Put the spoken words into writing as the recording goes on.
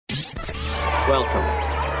Welcome.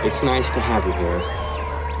 It's nice to have you here.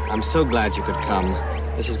 I'm so glad you could come.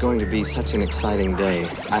 This is going to be such an exciting day.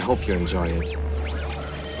 I hope you enjoy it.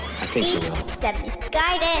 I think you will. The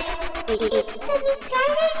misguided. It's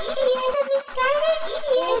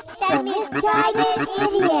the misguided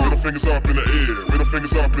idiot. Middle fingers up in the air. Middle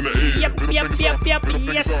fingers up in the air. Yep.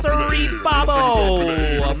 Yes, sirree, Babo.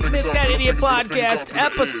 Misguided Idiot Podcast,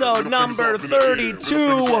 episode number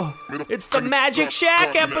 32. It's the Magic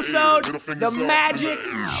Shack episode. The Magic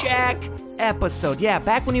Shack episode. Yeah,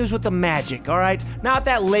 back when he was with the Magic, all right? Not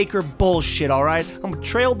that Laker bullshit, all right? I'm a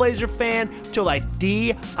Trailblazer fan till I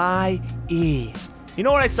D-I-E. You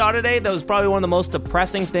know what I saw today that was probably one of the most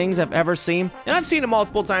depressing things I've ever seen? And I've seen it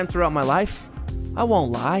multiple times throughout my life. I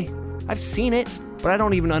won't lie. I've seen it, but I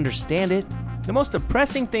don't even understand it. The most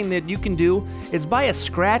depressing thing that you can do is buy a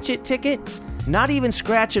scratch-it ticket, not even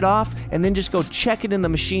scratch it off, and then just go check it in the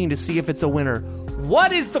machine to see if it's a winner.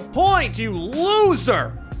 What is the point, you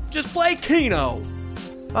loser? Just play Keno.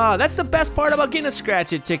 That's the best part about getting a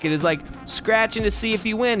scratch-it ticket is like scratching to see if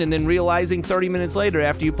you win and then realizing 30 minutes later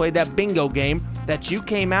after you played that bingo game that you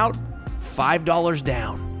came out $5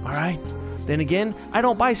 down, all right? Then again, I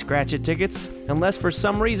don't buy scratch-it tickets unless for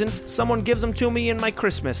some reason someone gives them to me in my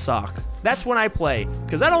Christmas sock. That's when I play,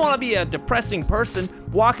 because I don't want to be a depressing person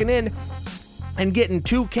walking in and getting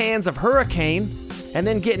 2 cans of Hurricane and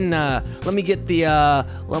then getting, let me get the,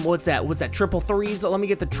 what's that, triple threes? Let me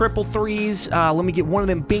get the triple threes, let me get one of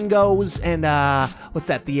them bingos, and, what's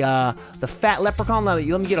that, the fat leprechaun? Let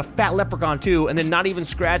me get a fat leprechaun too, and then not even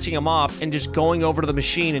scratching them off and just going over to the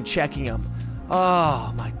machine and checking them.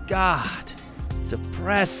 Oh my God,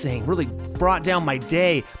 depressing, really brought down my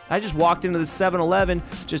day. I just walked into the 7-Eleven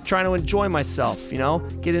just trying to enjoy myself, you know,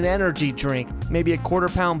 get an energy drink, maybe a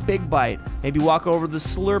quarter-pound Big Bite, maybe walk over to the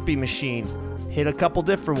Slurpee machine. Hit a couple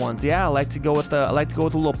different ones. Yeah, I like to go with a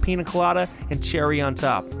little pina colada and cherry on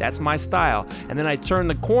top. That's my style. And then I turn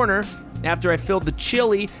the corner after I filled the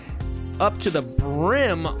chili up to the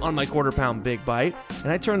brim on my quarter-pound Big Bite,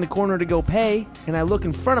 and I turn the corner to go pay, and I look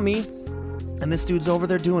in front of me, and this dude's over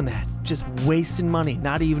there doing that, just wasting money,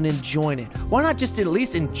 not even enjoying it. Why not just at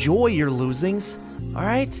least enjoy your losings? All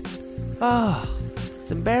right? Oh,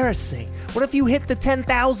 it's embarrassing. What if you hit the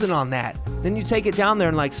 10,000 on that? Then you take it down there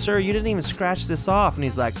and like, sir, you didn't even scratch this off. And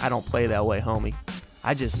he's like, I don't play that way, homie.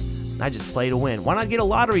 I just play to win. Why not get a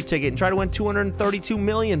lottery ticket and try to win 232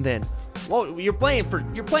 million then? Whoa, you're playing for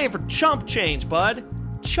chump change, bud.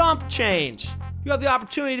 Chump change. You have the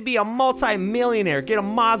opportunity to be a multi-millionaire, get a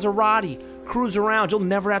Maserati, cruise around. You'll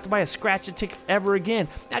never have to buy a scratch-it ticket ever again.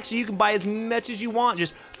 Actually, you can buy as much as you want.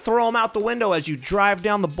 Just throw them out the window as you drive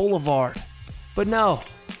down the boulevard. But no.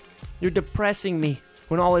 You're depressing me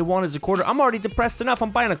when all I want is a quarter. I'm already depressed enough. I'm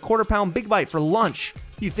buying a quarter-pound Big Bite for lunch.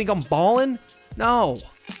 You think I'm balling? No.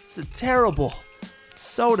 It's terrible. It's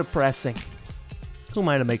so depressing. Who am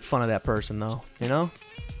I to make fun of that person, though? You know?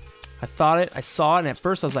 I saw it, and at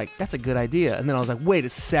first I was like, that's a good idea. And then I was like, wait a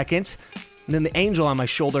second. And then the angel on my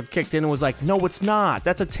shoulder kicked in and was like, no, it's not.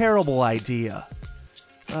 That's a terrible idea.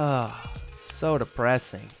 So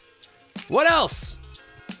depressing. What else?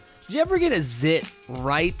 Did you ever get a zit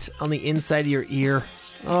right on the inside of your ear?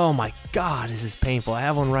 Oh my God, this is painful. I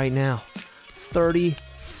have one right now.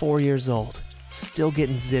 34 years old. Still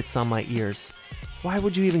getting zits on my ears. Why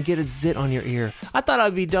would you even get a zit on your ear? I thought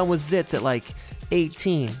I'd be done with zits at like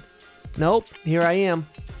 18. Nope, here I am,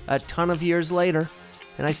 a ton of years later,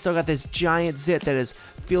 and I still got this giant zit that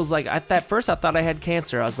feels like, at first I thought I had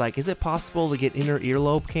cancer. I was like, is it possible to get inner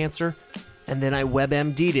earlobe cancer? And then I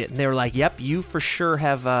WebMD'd it, and they were like, yep, you for sure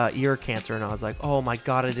have ear cancer. And I was like, oh my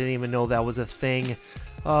God, I didn't even know that was a thing.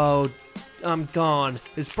 Oh, I'm gone.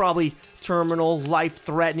 It's probably terminal,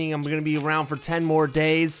 life-threatening. I'm going to be around for 10 more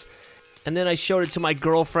days. And then I showed it to my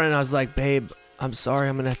girlfriend, and I was like, babe, I'm sorry,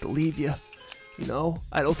 I'm going to have to leave you. You know,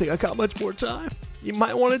 I don't think I got much more time. You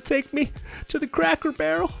might want to take me to the Cracker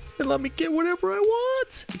Barrel and let me get whatever I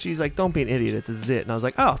want. And she's like, don't be an idiot, it's a zit. And I was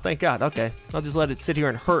like, oh, thank God, okay. I'll just let it sit here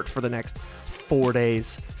and hurt for the next 4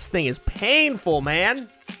 days. This thing is painful, man.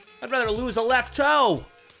 I'd rather lose a left toe.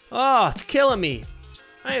 Oh, it's killing me.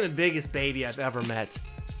 I am the biggest baby I've ever met.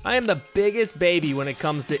 I am the biggest baby when it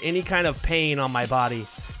comes to any kind of pain on my body.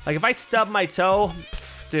 Like if I stub my toe,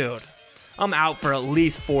 dude, I'm out for at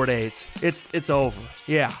least 4 days. It's over.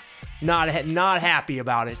 Yeah. Not happy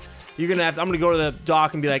about it. I'm gonna go to the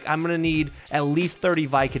doc and be like, I'm gonna need at least 30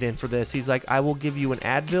 Vicodin for this. He's like, I will give you an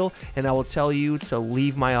Advil and I will tell you to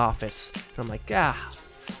leave my office. And I'm like,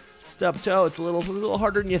 stub toe, it's a little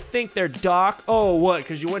harder than you think there, doc. Oh, what,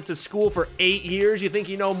 because you went to school for 8 years? You think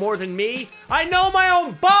you know more than me? I know my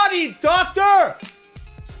own body, doctor!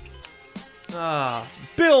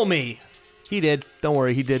 Bill me. He did. Don't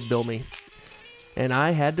worry, he did bill me. And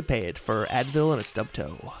I had to pay it for Advil and a stub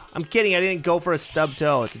toe. I'm kidding, I didn't go for a stub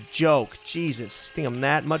toe. It's a joke. Jesus, you think I'm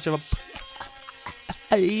that much of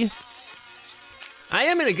a... I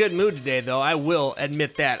am in a good mood today, though. I will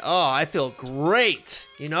admit that. Oh, I feel great,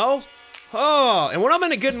 you know? Oh, and when I'm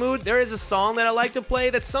in a good mood, there is a song that I like to play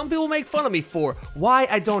that some people make fun of me for. Why?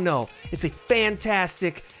 I don't know. It's a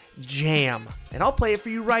fantastic jam, and I'll play it for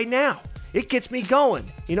you right now. It gets me going.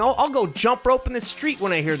 You know, I'll go jump rope in the street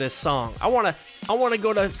when I hear this song. I wanna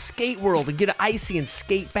go to Skate World and get an icy and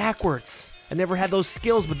skate backwards. I never had those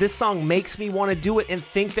skills, but this song makes me want to do it and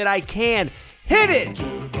think that I can. Hit it!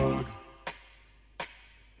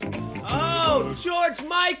 Oh, George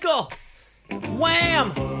Michael!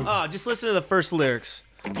 Wham! Oh, just listen to the first lyrics.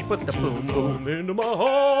 You put the boom boom into my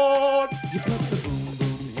heart. You put the boom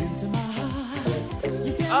boom into my heart.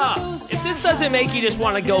 If this doesn't make you just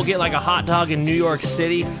want to go get like a hot dog in New York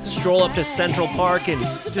City, stroll up to Central Park and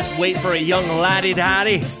just wait for a young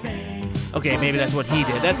laddie-daddy. Okay, maybe that's what he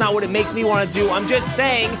did. That's not what it makes me want to do. I'm just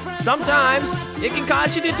saying, sometimes it can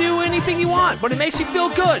cause you to do anything you want, but it makes me feel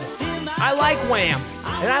good. I like Wham,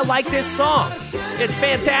 and I like this song. It's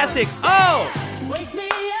fantastic. Oh! Wake me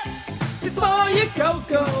up before you go.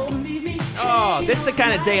 Oh, this is the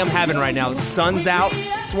kind of day I'm having right now. The sun's out.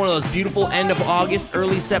 It's one of those beautiful end of August,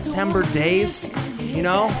 early September days. You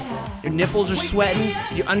know? Your nipples are sweating.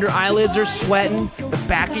 Your under eyelids are sweating. The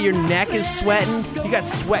back of your neck is sweating. You got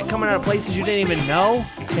sweat coming out of places you didn't even know.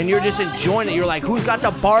 And you're just enjoying it. You're like, who's got the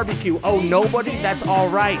barbecue? Oh, nobody? That's all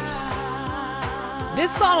right.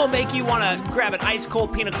 This song will make you want to grab an ice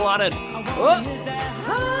cold pina colada.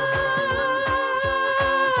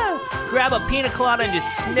 Grab a pina colada and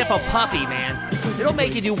just sniff a puppy, man. It'll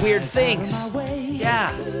make you do weird things.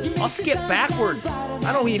 Yeah, I'll skip backwards.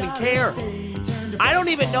 I don't even care. I don't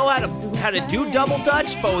even know how to do double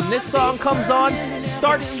dutch, but when this song comes on,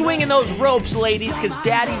 start swinging those ropes, ladies, because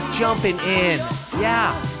daddy's jumping in.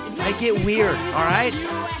 Yeah, I get weird, all right?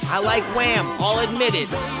 I like Wham, I'll admit it.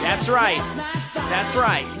 That's right. That's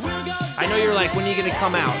right. I know you're like, when are you gonna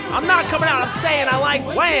come out? I'm not coming out, I'm saying I like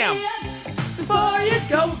Wham! Before you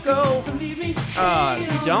go.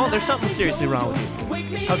 If you don't, there's something seriously wrong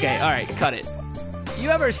with you. Okay, alright, cut it. You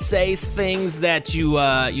ever say things that you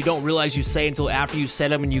don't realize you say until after you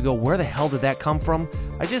said them and you go, where the hell did that come from?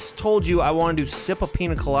 I just told you I wanted to sip a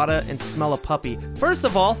pina colada and smell a puppy. First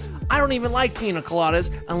of all, I don't even like pina coladas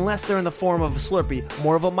unless they're in the form of a Slurpee.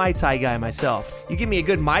 More of a Mai Tai guy myself. You give me a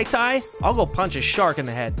good Mai Tai, I'll go punch a shark in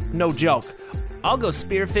the head. No joke. I'll go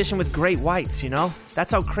spearfishing with great whites, you know?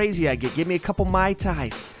 That's how crazy I get. Give me a couple Mai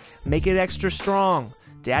Tais. Make it extra strong.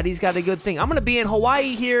 Daddy's got a good thing. I'm going to be in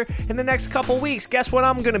Hawaii here in the next couple weeks. Guess what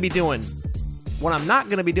I'm going to be doing? What I'm not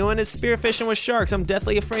going to be doing is spearfishing with sharks. I'm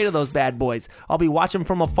deathly afraid of those bad boys. I'll be watching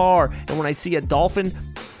from afar, and when I see a dolphin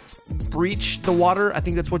breach the water, I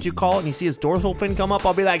think that's what you call it, and you see his dorsal fin come up,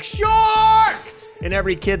 I'll be like, shark! And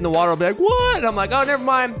every kid in the water will be like, what? And I'm like, oh, never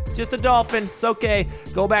mind. Just a dolphin. It's okay.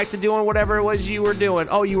 Go back to doing whatever it was you were doing.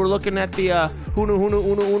 Oh, you were looking at the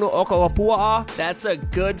hunu okalapua'a? That's a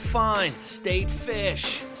good find. State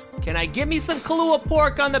fish. Can I give me some Kahlua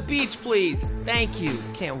pork on the beach, please? Thank you.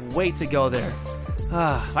 Can't wait to go there.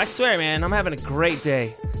 I swear, man, I'm having a great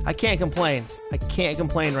day. I can't complain. I can't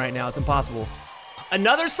complain right now. It's impossible.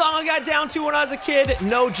 Another song I got down to when I was a kid,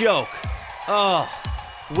 no joke. Oh,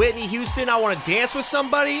 Whitney Houston, I Want to Dance with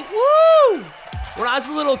Somebody. Woo! When I was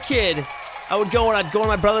a little kid, I'd go in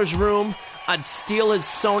my brother's room. I'd steal his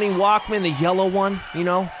Sony Walkman, the yellow one, you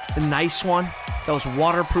know, the nice one that was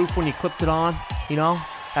waterproof when you clipped it on, you know.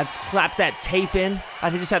 I'd clap that tape in.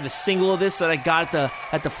 I'd just have the single of this that I got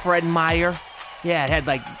at the Fred Meyer. Yeah, it had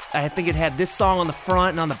I think it had this song on the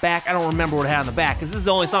front and on the back. I don't remember what it had on the back, because this is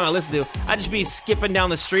the only song I listen to. I'd just be skipping down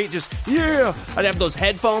the street, just, yeah. I'd have those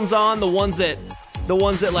headphones on, the ones that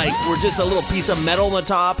like were just a little piece of metal on the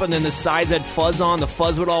top, and then the sides had fuzz on. The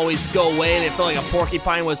fuzz would always go away, and it felt like a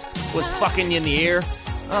porcupine was fucking you in the ear.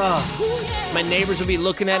 My neighbors would be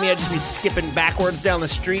looking at me. I'd just be skipping backwards down the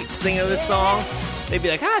street singing this song. They'd be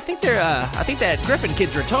like, I think that Griffin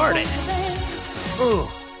kid's retarded. Ooh,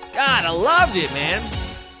 God, I loved it, man.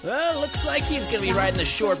 Well, looks like he's gonna be riding the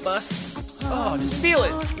short bus. Oh, just feel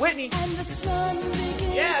it, Whitney.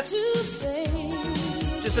 Yes.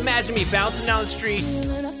 Just imagine me bouncing down the street,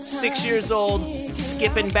 6 years old,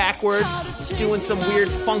 skipping backwards, doing some weird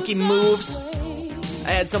funky moves.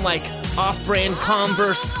 I had some like off-brand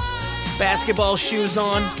Converse basketball shoes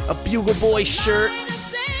on, a Bugle Boy shirt.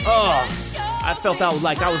 Oh, I felt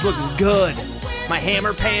like I was looking good. My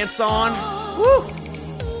hammer pants on. Woo!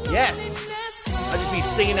 Yes. I'd just be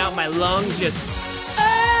singing out my lungs, just,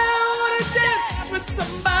 I wanna dance with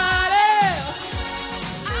somebody.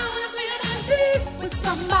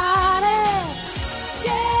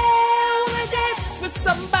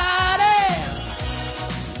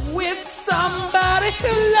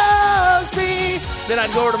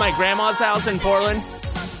 I'd go over to my grandma's house in Portland.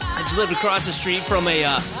 I just lived across the street from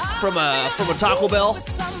a Taco Bell,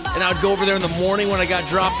 and I would go over there in the morning when I got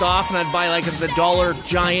dropped off, and I'd buy like the $1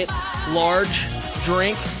 giant large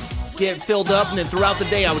drink, get filled up, and then throughout the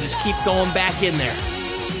day I would just keep going back in there,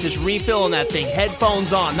 just refilling that thing,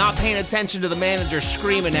 headphones on, not paying attention to the manager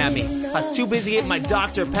screaming at me. I was too busy getting my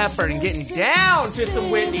Dr. Pepper and getting down to some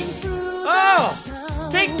Whitney. Oh,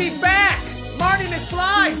 take me back, Marty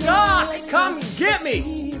McFly, Doc, come get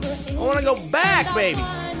me. I want to go back, baby.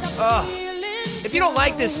 If you don't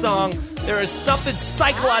like this song, there is something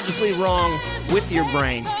psychologically wrong with your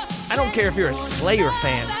brain. I don't care if you're a Slayer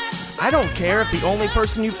fan. I don't care if the only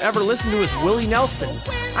person you've ever listened to is Willie Nelson.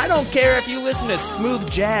 I don't care if you listen to smooth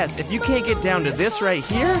jazz. If you can't get down to this right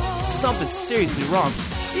here, something's seriously wrong.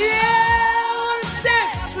 Yeah,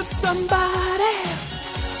 dance with somebody.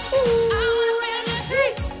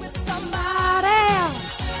 With somebody.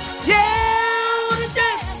 Yeah,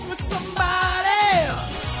 dance with somebody.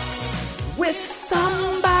 With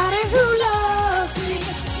somebody who loves me.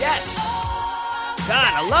 Yes.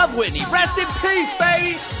 God, I love Whitney. Rest in peace,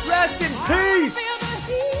 baby. Rest in peace.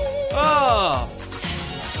 Oh.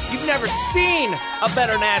 You've never seen a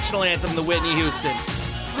better national anthem than Whitney Houston.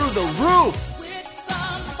 Through the roof.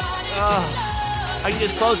 Oh. I can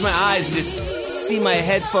just close my eyes and just see my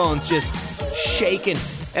headphones just shaking.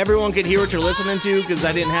 Everyone could hear what you're listening to because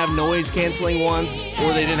I didn't have noise canceling ones,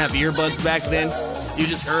 or they didn't have earbuds back then. You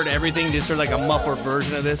just heard everything, just heard like a muffled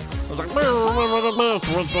version of this. I was like, oh.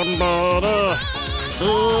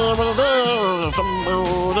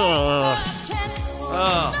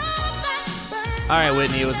 All right,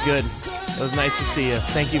 Whitney, it was good. It was nice to see you.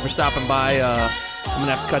 Thank you for stopping by. I'm going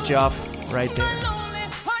to have to cut you off right there.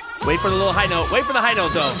 Wait for the little high note. Wait for the high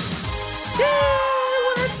note, though.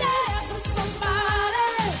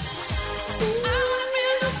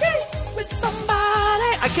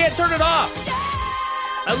 I can't turn it off.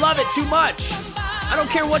 I love it too much. I don't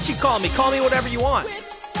care what you call me. Call me whatever you want.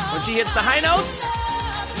 When she hits the high notes.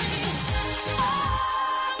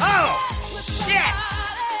 Oh,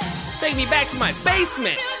 shit. Take me back to my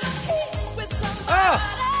basement. Oh.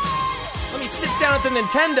 Let me sit down at the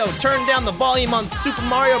Nintendo, turn down the volume on Super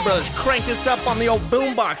Mario Brothers, crank this up on the old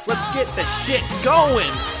boombox. Let's get the shit going.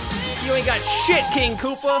 You ain't got shit, King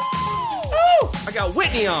Koopa. Woo! I got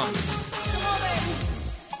Whitney on.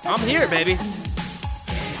 I'm here, baby.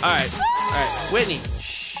 All right. Whitney,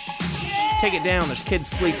 shh. Take it down. There's kids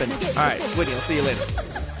sleeping. All right, Whitney, I'll see you later.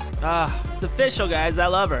 It's official, guys. I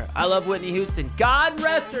love her. I love Whitney Houston. God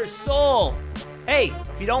rest her soul. Hey,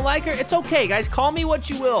 if you don't like her, it's okay, guys. Call me what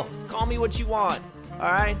you will. Call me what you want.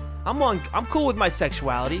 All right? I'm cool with my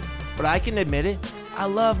sexuality, but I can admit it. I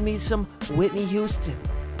love me some Whitney Houston.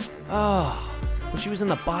 Oh, when she was in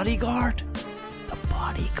The Bodyguard. The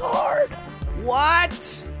Bodyguard.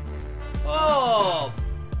 What? Oh,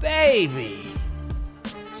 baby.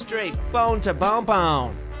 Straight bone to bone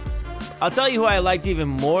bone. I'll tell you who I liked even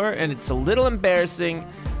more, and it's a little embarrassing.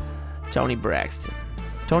 Toni Braxton.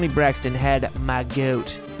 Toni Braxton had my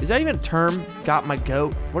goat. Is that even a term? Got my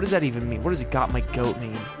goat? What does that even mean? What does it got my goat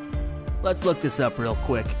mean? Let's look this up real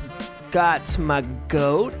quick. Got my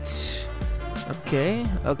goat. Okay.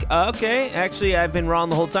 Actually, I've been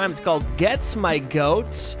wrong the whole time. It's called gets my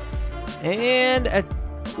goat. And,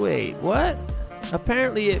 wait, what?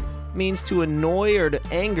 Apparently it means to annoy or to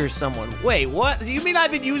anger someone. Wait, what? Do you mean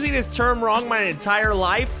I've been using this term wrong my entire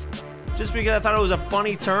life? Just because I thought it was a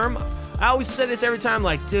funny term? I always said this every time,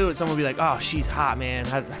 like, dude, someone would be like, oh, she's hot, man.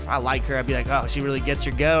 I like her. I'd be like, oh, she really gets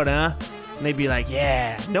your goat, huh? And they'd be like,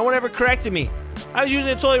 yeah. No one ever corrected me. I was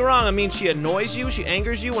using it totally wrong. I mean, she annoys you, she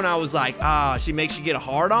angers you, when I was like, she makes you get a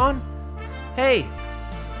hard on? Hey,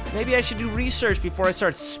 maybe I should do research before I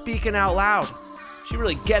start speaking out loud. She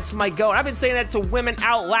really gets my goat. I've been saying that to women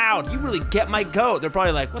out loud. You really get my goat. They're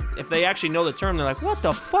probably like, what? If they actually know the term, they're like, what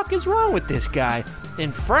the fuck is wrong with this guy?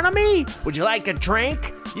 In front of me? Would you like a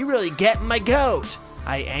drink? You really get my goat.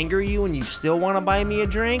 I anger you and you still want to buy me a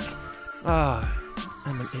drink? I'm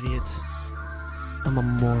an idiot. I'm a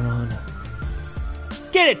moron.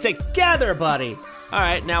 Get it together, buddy. All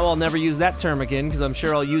right, now I'll never use that term again because I'm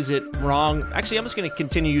sure I'll use it wrong. Actually, I'm just going to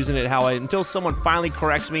continue using it until someone finally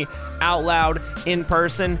corrects me out loud in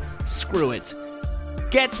person. Screw it.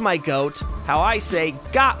 Gets my goat. How I say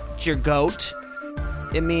got your goat.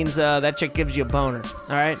 It means that chick gives you a boner.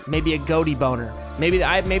 All right, maybe a goatee boner. Maybe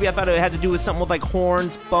I thought it had to do with something with like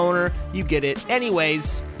horns, boner. You get it.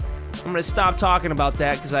 Anyways, I'm going to stop talking about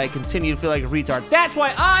that because I continue to feel like a retard. That's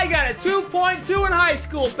why I got a 2.2 in high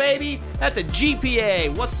school, baby. That's a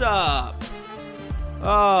GPA. What's up?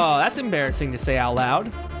 Oh, that's embarrassing to say out loud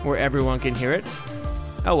where everyone can hear it.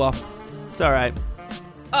 Oh, well. It's all right.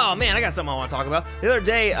 Oh man, I got something I want to talk about. The other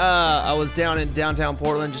day, I was down in downtown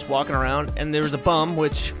Portland just walking around, and there was a bum,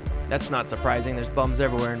 which that's not surprising. There's bums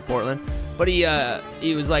everywhere in Portland. But he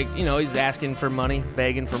was like, he's asking for money,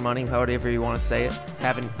 begging for money, however you want to say it,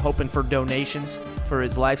 hoping for donations for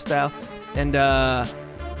his lifestyle. And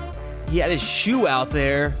he had his shoe out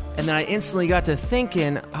there, and then I instantly got to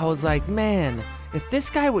thinking, I was like, man, if this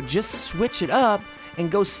guy would just switch it up and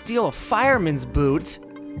go steal a fireman's boot,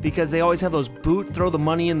 because they always have those throw the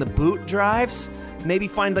money in the boot drives. Maybe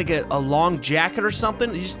find like a long jacket or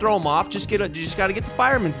something. You just throw them off. You just got to get the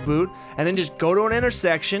fireman's boot, and then just go to an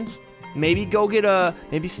intersection. Maybe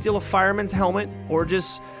maybe steal a fireman's helmet, or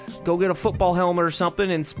just go get a football helmet or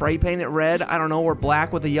something and spray paint it red. I don't know, or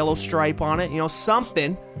black with a yellow stripe on it.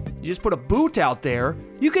 Something. You just put a boot out there.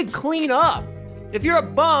 You could clean up. If you're a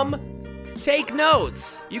bum, take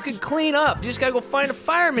notes. You can clean up. You just gotta go find a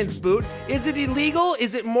fireman's boot. Is it illegal?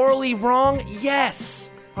 Is it morally wrong?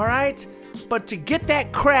 Yes. All right? But to get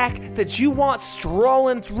that crack that you want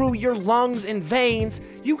strolling through your lungs and veins,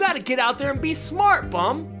 you gotta get out there and be smart,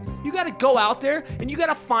 bum. You gotta go out there and you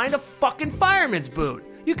gotta find a fucking fireman's boot.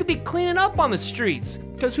 You could be cleaning up on the streets.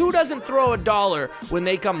 Because who doesn't throw $1 when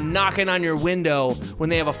they come knocking on your window when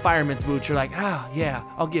they have a fireman's boot? You're like, yeah,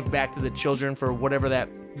 I'll give back to the children for whatever that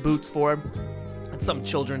boot's for. It's some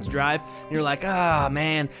children's drive. And you're like,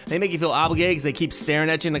 man. They make you feel obligated because they keep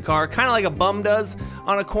staring at you in the car. Kind of like a bum does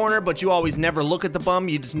on a corner, but you always never look at the bum.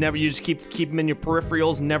 You just keep them in your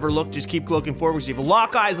peripherals, never look, just keep looking forward. Because if you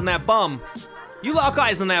lock eyes on that bum,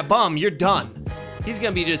 you're done. He's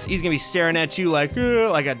gonna be staring at you like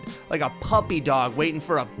a puppy dog waiting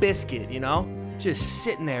for a biscuit, just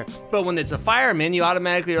sitting there. But when it's a fireman, you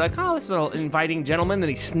automatically are like, oh, this is an inviting gentleman. Then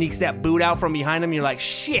he sneaks that boot out from behind him. You're like,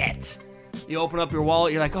 shit. You open up your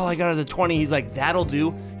wallet. You're like, oh, I got a 20. He's like, that'll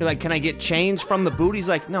do. You're like, can I get change from the boot? He's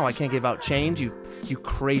like, no, I can't give out change. You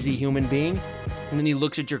crazy human being. And then he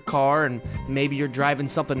looks at your car and maybe you're driving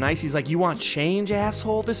something nice. He's like, you want change,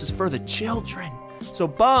 asshole? This is for the children. So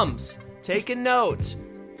bums. Take a note.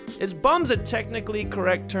 Is bums a technically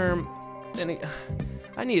correct term?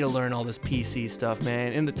 I need to learn all this PC stuff,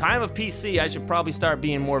 man. In the time of PC, I should probably start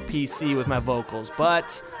being more PC with my vocals,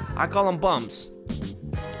 but I call them bums.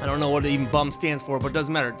 I don't know what even bum stands for, but it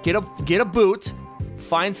doesn't matter. Get a boot.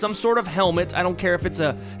 Find some sort of helmet. I don't care if it's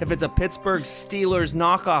a Pittsburgh Steelers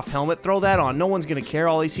knockoff helmet. Throw that on. No one's gonna care.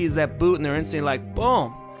 All they see is that boot, and they're instantly like,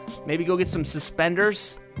 boom. Maybe go get some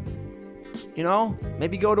suspenders.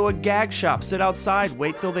 Maybe go to a gag shop, sit outside,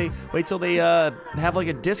 wait till they have like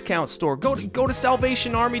a discount store. Go to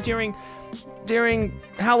Salvation Army during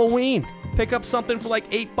Halloween. Pick up something for like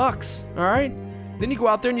 $8. All right? Then you go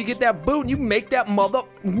out there and you get that boot and you make that mother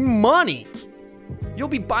money. You'll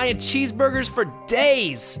be buying cheeseburgers for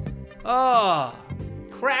days.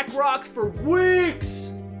 Crack rocks for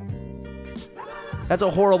weeks. That's a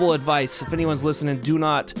horrible advice. If anyone's listening, I do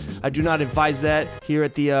not advise that. Here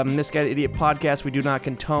at the Misguided Idiot Podcast, we do not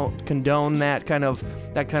condone that kind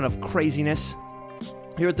of craziness.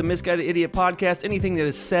 Here at the Misguided Idiot Podcast, anything that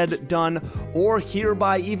is said, done, or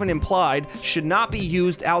hereby even implied should not be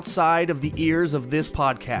used outside of the ears of this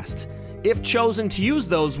podcast. If chosen to use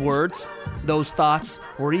those words, those thoughts,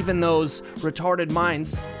 or even those retarded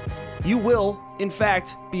minds, you will, in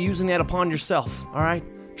fact, be using that upon yourself, all right?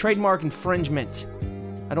 Trademark infringement.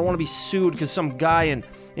 I don't want to be sued because some guy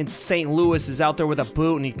in St. Louis is out there with a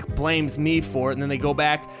boot and he blames me for it, and then they go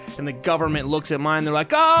back and the government looks at mine, they're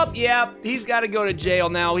like, oh, yeah, he's got to go to jail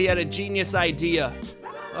now. He had a genius idea.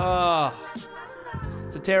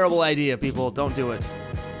 It's a terrible idea, people. Don't do it.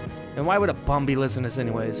 And why would a bum be listening to this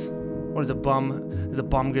anyways? What is a bum? Is a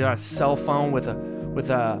bum got a cell phone with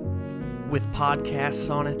podcasts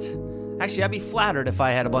on it? Actually, I'd be flattered if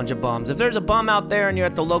I had a bunch of bums. If there's a bum out there and you're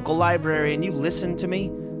at the local library and you listen to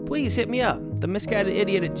me, please hit me up,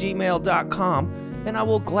 themisguidedidiot@gmail.com, and I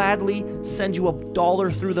will gladly send you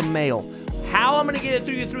 $1 through the mail. How I'm gonna get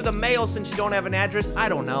it through the mail since you don't have an address, I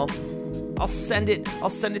don't know. I'll send it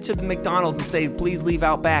to the McDonald's and say, please leave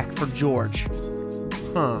out back for George.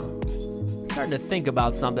 Starting to think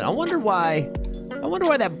about something. I wonder why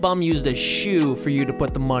that bum used a shoe for you to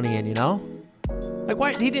put the money in, Like,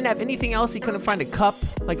 why? He didn't have anything else? He couldn't find a cup,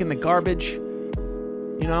 like in the garbage?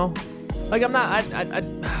 Like, I'm not, I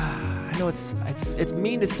know it's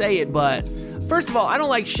mean to say it, but first of all, I don't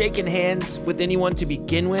like shaking hands with anyone to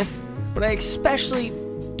begin with, but I especially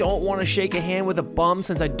don't want to shake a hand with a bum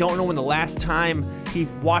since I don't know when the last time he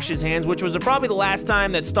washed his hands, which was probably the last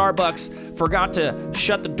time that Starbucks forgot to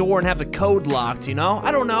shut the door and have the code locked,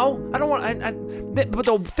 I don't know. I don't want, but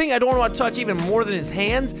the thing I don't want to touch even more than his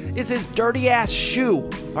hands is his dirty ass shoe,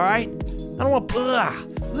 all right? I don't want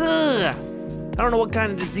I don't know what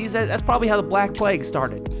kind of disease that's probably how the Black Plague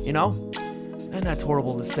started, you know? And that's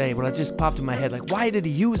horrible to say, but it just popped in my head, like, why did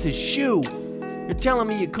he use his shoe? You're telling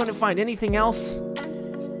me you couldn't find anything else?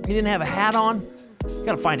 You didn't have a hat on? You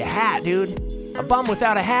gotta find a hat, dude. A bum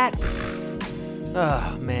without a hat?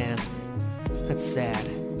 Oh, man. That's sad.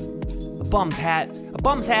 A bum's hat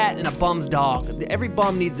and a bum's dog. Every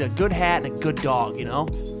bum needs a good hat and a good dog, you know?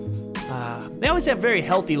 They always have very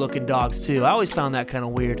healthy looking dogs too. I always found that kind of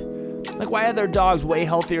weird. Like, why are their dogs way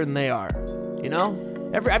healthier than they are? You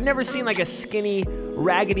know? I've never seen like a skinny,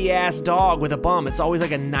 raggedy ass dog with a bum. It's always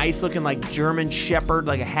like a nice looking like German Shepherd,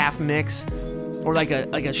 like a half mix. Or like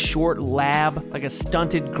a short lab, like a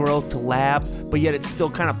stunted growth lab, but yet it's still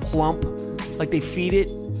kind of plump. Like they feed it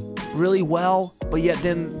really well, but yet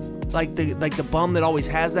then like the bum that always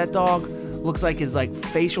has that dog looks like his like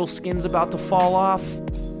facial skin's about to fall off.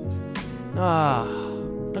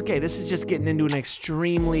 Okay, this is just getting into an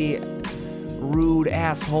extremely rude,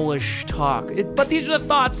 asshole-ish talk. But these are the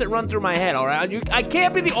thoughts that run through my head, all right? I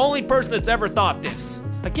can't be the only person that's ever thought this.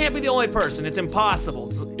 I can't be the only person. It's impossible.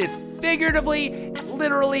 It's figuratively,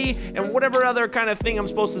 literally, and whatever other kind of thing I'm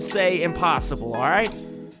supposed to say, impossible, all right?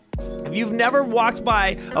 If you've never walked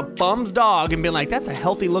by a bum's dog and been like, that's a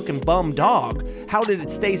healthy-looking bum dog, how did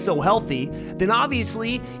it stay so healthy? Then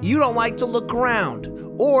obviously, you don't like to look around.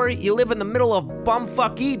 Or you live in the middle of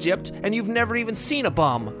bumfuck Egypt and you've never even seen a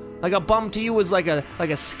bum. Like a bum to you is like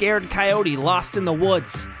a scared coyote lost in the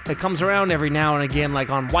woods that comes around every now and again,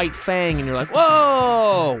 like on White Fang, and you're like,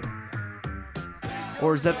 whoa!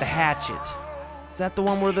 Or is that the Hatchet? Is that the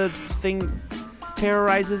one where the thing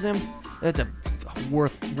terrorizes him? That's a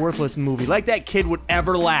worthless movie. Like that kid would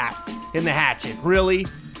ever last in the Hatchet. Really?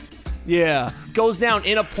 Yeah. Goes down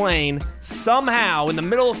in a plane, somehow, in the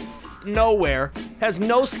middle of nowhere, has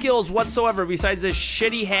no skills whatsoever besides this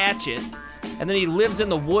shitty hatchet. And then he lives in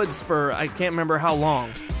the woods for, I can't remember how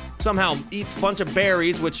long. Somehow eats a bunch of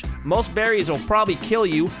berries, which most berries will probably kill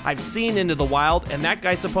you. I've seen Into the Wild, and that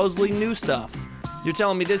guy supposedly knew stuff. You're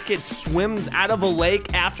telling me this kid swims out of a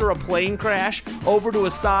lake after a plane crash, over to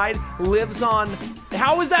a side, lives on...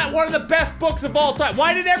 How is that one of the best books of all time?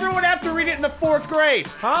 Why did everyone have to read it in the 4th grade?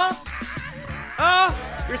 Huh?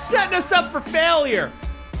 You're setting us up for failure.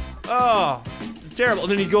 Oh, terrible.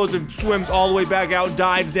 And then he goes and swims all the way back out,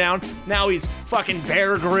 dives down. Now he's fucking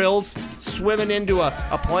Bear Grylls, swimming into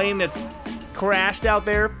a plane that's crashed out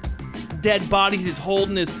there. Dead bodies. He's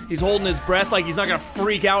holding his breath like he's not gonna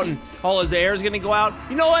freak out and all his air is gonna go out.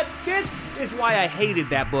 You know what? This is why I hated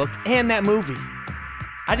that book and that movie.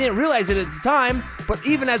 I didn't realize it at the time, but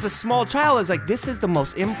even as a small child, I was like, this is the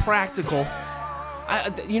most impractical.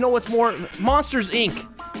 You know what's more? Monsters, Inc.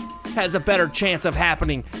 has a better chance of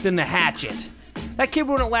happening than the Hatchet. That kid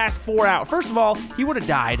wouldn't last 4 hours. First of all, he would have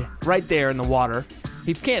died right there in the water.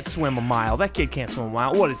 He can't swim a mile. That kid can't swim a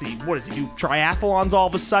mile. What does he do? Triathlons all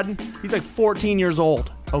of a sudden? He's like 14 years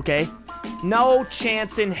old, okay? No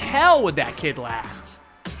chance in hell would that kid last.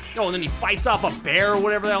 Oh, and then he fights off a bear or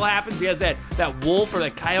whatever the hell happens. He has that wolf or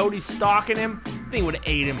that coyote stalking him. The thing would have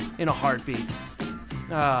ate him in a heartbeat.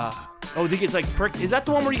 Oh, he gets like pricked. Is that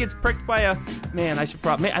the one where he gets pricked by a... Man, I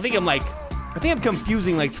think I'm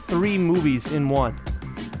confusing like 3 movies in one.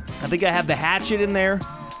 I think I have The Hatchet in there.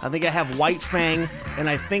 I think I have White Fang. And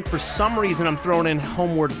I think for some reason I'm throwing in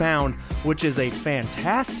Homeward Bound, which is a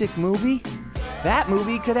fantastic movie. That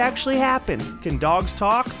movie could actually happen. Can dogs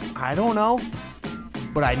talk? I don't know.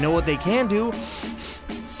 But I know what they can do.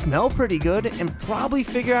 Smell pretty good and probably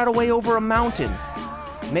figure out a way over a mountain.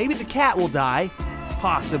 Maybe the cat will die.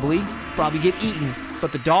 Possibly. Probably get eaten.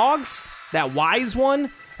 But the dogs, that wise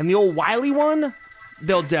one, and the old wily one,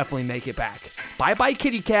 they'll definitely make it back. Bye-bye,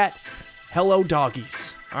 kitty cat. Hello,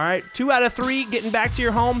 doggies. All right, 2 out of 3 getting back to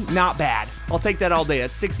your home, not bad. I'll take that all day.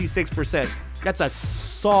 That's 66%. That's a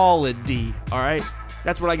solid D, all right?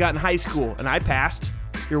 That's what I got in high school, and I passed.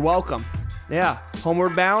 You're welcome. Yeah,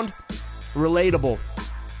 Homeward Bound, relatable.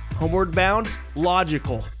 Homeward Bound,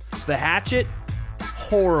 logical. The Hatchet,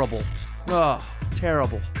 horrible. Oh,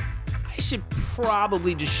 terrible. I should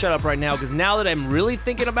probably just shut up right now, because now that I'm really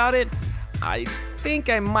thinking about it, I think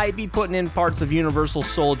I might be putting in parts of Universal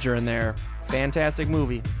Soldier in there. Fantastic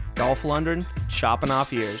movie. Dolph Lundgren, chopping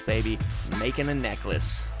off ears, baby. Making a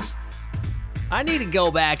necklace. I need to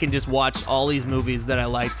go back and just watch all these movies that I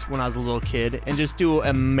liked when I was a little kid and just do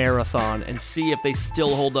a marathon and see if they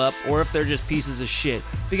still hold up or if they're just pieces of shit.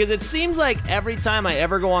 Because it seems like every time I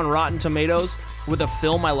ever go on Rotten Tomatoes with a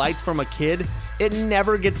film I liked from a kid, it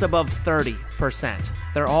never gets above 30%.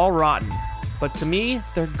 They're all rotten. But to me,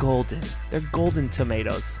 they're golden. They're golden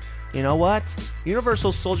tomatoes. You know what?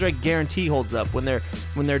 Universal Soldier, I guarantee, holds up when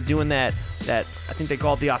they're doing that I think they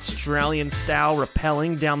call it the Australian style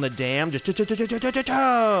rappelling down the dam. Just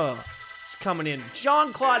coming in.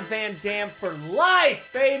 Jean-Claude Van Damme for life,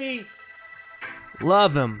 baby.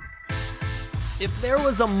 Love him. If there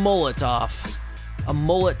was a mullet off,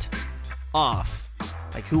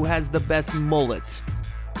 like who has the best mullet,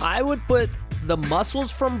 I would put the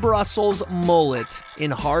Muscles from Brussels mullet in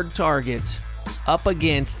hard target up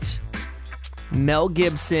against Mel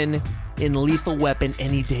Gibson in Lethal Weapon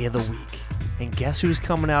any day of the week. And guess who's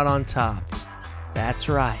coming out on top? That's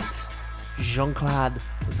right, Jean-Claude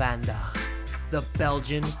Van Damme, the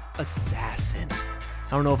Belgian assassin. I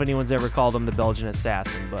don't know if anyone's ever called him the Belgian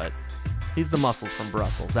assassin, but he's the Muscles from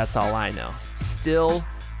Brussels. That's all I know. Still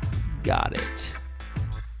got it.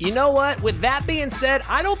 You know what? With that being said,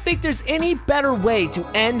 I don't think there's any better way to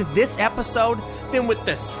end this episode than with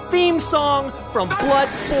the theme song from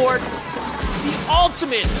Bloodsport, the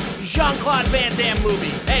ultimate Jean-Claude Van Damme movie.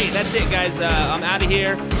 Hey, that's it, guys. I'm out of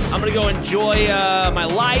here. I'm going to go enjoy my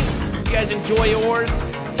life. You guys enjoy yours.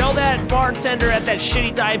 Tell that bartender at that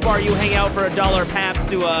shitty dive bar you hang out for $1 paps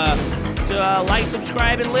to like,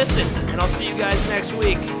 subscribe, and listen. And I'll see you guys next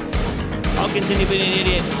week. I'll continue being an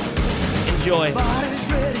idiot. Enjoy.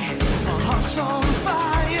 Body's ready, my heart's on fire.